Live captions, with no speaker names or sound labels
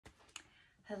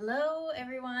Hello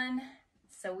everyone.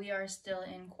 So we are still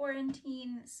in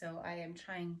quarantine, so I am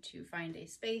trying to find a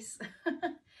space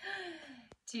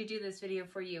to do this video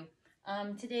for you.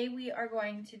 Today we are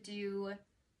going to do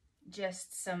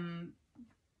just some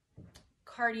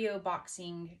cardio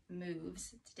boxing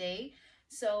moves today.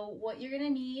 So what you're gonna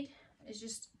need is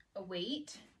just a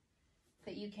weight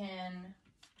that you can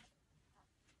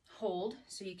hold,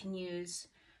 so you can use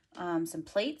some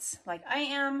plates like I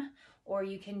am, or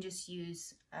you can just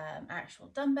use actual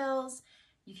dumbbells.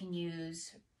 You can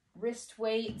use wrist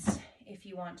weights if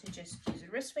you want to just use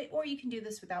a wrist weight, or you can do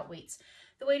this without weights.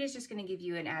 The weight is just going to give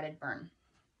you an added burn.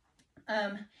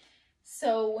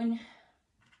 So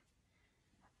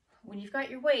when you've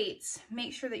got your weights,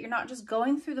 make sure that you're not just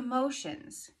going through the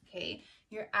motions, okay?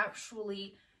 You're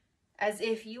actually, as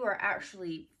if you are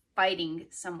actually fighting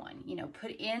someone, you know,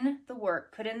 put in the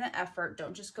work, put in the effort.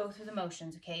 Don't just go through the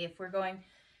motions, okay?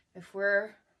 If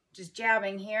we're just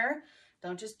jabbing here,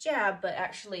 don't just jab, but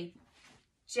actually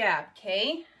jab,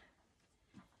 okay?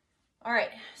 All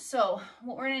right, so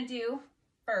what we're gonna do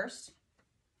first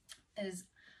is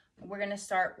we're gonna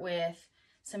start with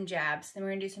some jabs. Then we're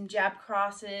gonna do some jab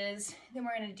crosses. Then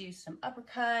we're gonna do some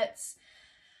uppercuts.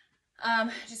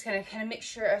 Just kind of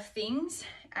mixture of things.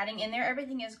 Adding in there,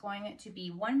 everything is going to be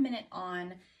 1 minute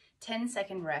on,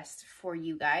 10-second rest for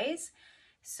you guys.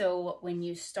 So when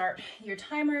you start your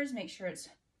timers, make sure it's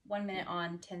 1 minute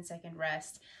on, 10-second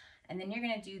rest. And then you're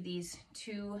gonna do these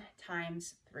 2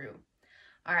 times through.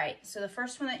 All right, so the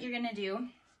first one that you're gonna do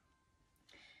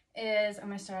is, I'm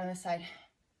gonna start on this side.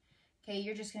 Okay,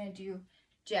 you're just gonna do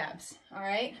jabs, all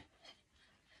right?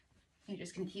 You're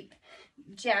just gonna keep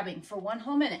jabbing for 1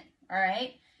 whole minute, all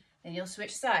right? Then you'll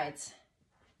switch sides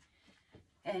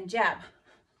and jab,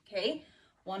 okay?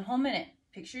 1 whole minute.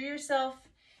 Picture yourself,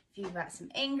 if you've got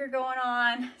some anger going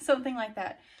on, something like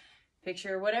that.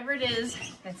 Picture whatever it is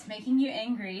that's making you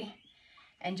angry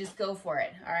and just go for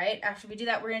it, all right? After we do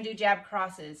that, we're gonna do jab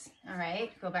crosses, all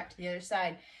right? Go back to the other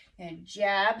side. You're gonna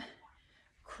jab,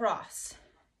 cross.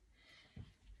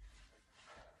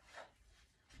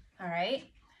 All right?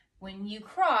 When you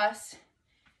cross,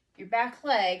 your back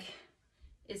leg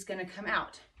is gonna come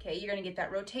out, okay? You're gonna get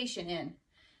that rotation in.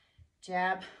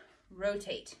 Jab,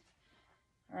 rotate,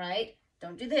 all right?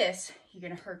 Don't do this, you're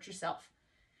gonna hurt yourself.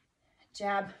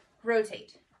 Jab,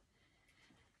 rotate,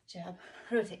 jab,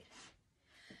 rotate,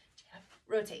 jab,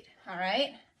 rotate, all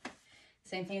right?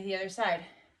 Same thing with the other side.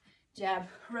 Jab,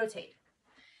 rotate.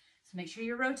 So make sure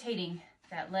you're rotating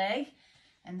that leg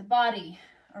and the body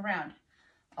around,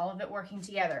 all of it working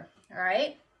together, all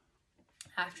right?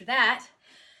 After that,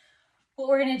 what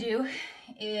we're gonna do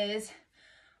is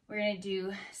we're gonna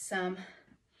do some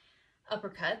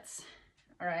uppercuts,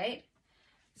 all right?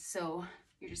 So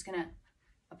you're just gonna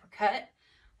uppercut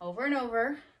over and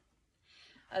over,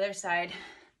 other side,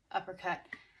 uppercut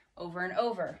over and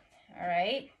over, all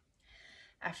right?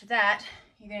 After that,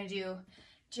 you're gonna do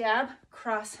jab,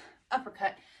 cross,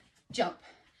 uppercut, jump.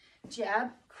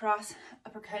 Jab, cross,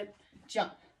 uppercut,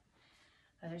 jump.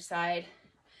 Other side,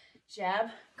 jab,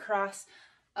 cross,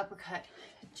 uppercut,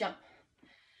 jump.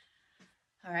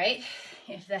 All right,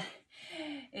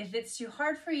 if it's too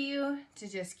hard for you to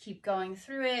just keep going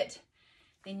through it,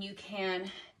 then you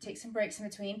can take some breaks in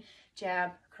between.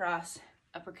 Jab, cross,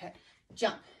 uppercut,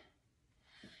 jump.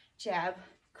 Jab,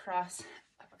 cross,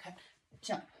 uppercut,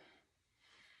 jump.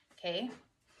 Okay,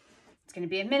 it's gonna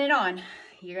be a minute on.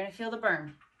 You're gonna feel the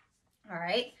burn, all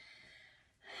right?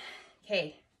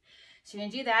 Okay, so you're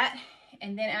gonna do that,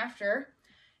 and then after,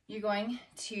 you're going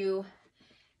to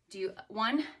do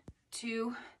 1,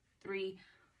 2, 3,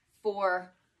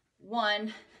 4,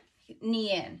 1,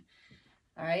 knee in.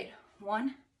 All right,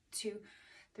 1, 2,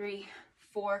 3,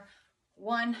 4,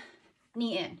 1,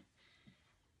 knee in.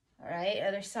 All right,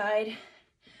 other side.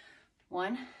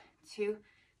 1, 2,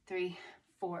 3,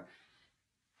 4,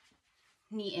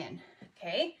 knee in,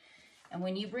 okay? And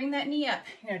when you bring that knee up,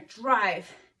 you're gonna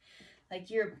drive,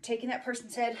 like you're taking that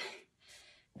person's head,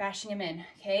 bashing him in,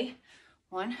 okay?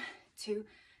 1, 2,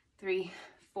 3,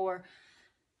 4,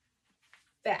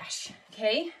 bash,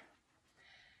 okay?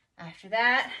 After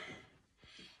that,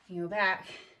 you go back,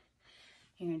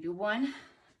 you're gonna do 1,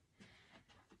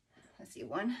 let's see,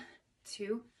 1,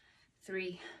 2,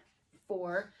 3,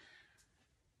 4,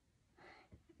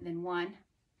 and then 1,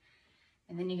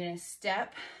 and then you're gonna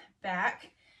step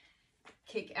back,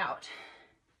 kick out.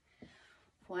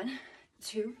 1,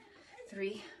 2,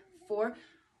 3, 4,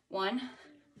 1,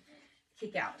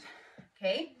 kick out,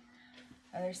 okay?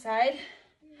 Other side,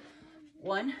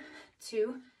 1,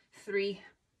 2, 3,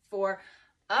 4,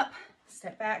 up,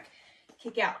 step back,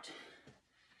 kick out.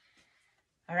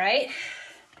 All right,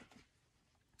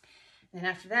 Then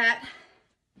after that,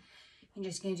 you're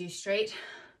just gonna do straight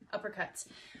uppercuts.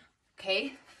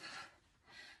 Okay?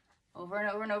 Over and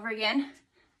over and over again.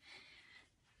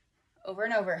 Over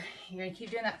and over. You're gonna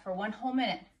keep doing that for 1 whole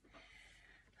minute.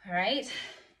 All right?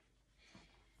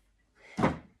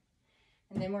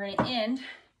 And then we're gonna end,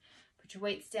 put your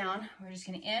weights down. We're just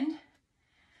gonna end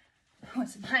with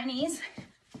some high knees.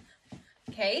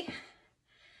 Okay?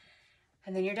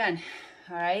 And then you're done.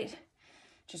 All right?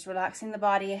 Just relaxing the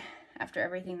body after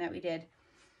everything that we did.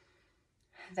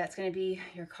 That's gonna be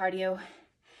your cardio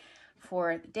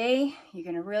for the day. You're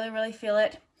gonna really, really feel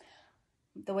it.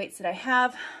 The weights that I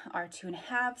have are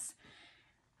 2.5s.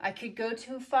 I could go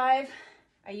to 5.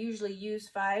 I usually use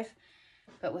 5,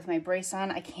 but with my brace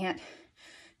on, I can't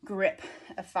grip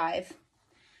a 5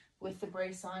 with the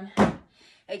brace on.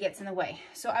 It gets in the way.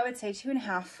 So I would say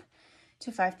 2.5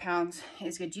 to 5 pounds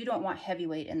is good. You don't want heavy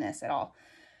weight in this at all.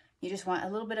 You just want a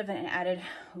little bit of an added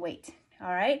weight.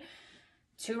 All right,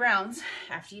 2 rounds.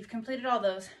 After you've completed all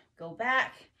those, go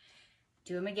back,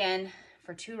 do them again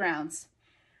for 2 rounds.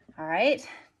 All right.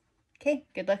 Okay,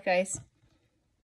 good luck, guys.